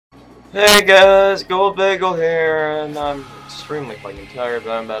Hey guys, Gold Bagel here, and I'm extremely fucking tired,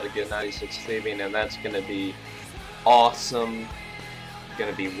 but I'm about to get 96 Thieving, and that's gonna be awesome.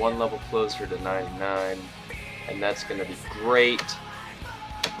 Gonna be one level closer to 99, and that's gonna be great.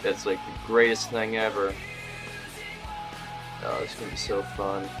 That's like the greatest thing ever. Oh, it's gonna be so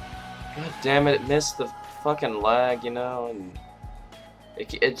fun. God damn it, it missed the fucking lag, you know, and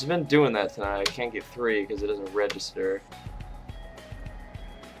it's been doing that tonight. I can't get 3 because it doesn't register.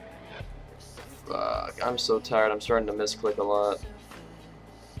 Fuck, I'm so tired. I'm starting to misclick a lot.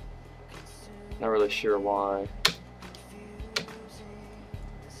 Not really sure why.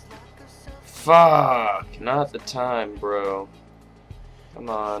 Fuck, not the time, bro. Come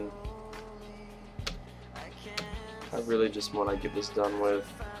on. I really just want to get this done with.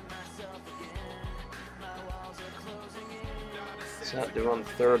 It's not doing the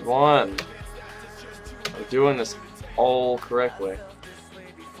third one. I'm doing this all correctly.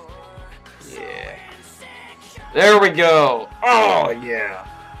 Yeah. There we go. Oh, yeah.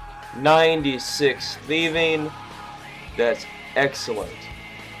 96 Thieving. That's excellent.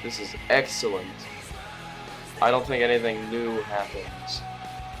 This is excellent. I don't think anything new happens,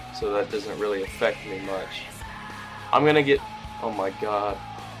 so that doesn't really affect me much. I'm gonna get... Oh my god.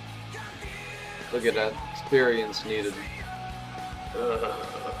 Look at that experience needed. Ugh.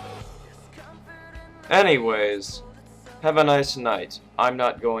 Anyways, have a nice night. I'm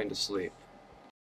not going to sleep.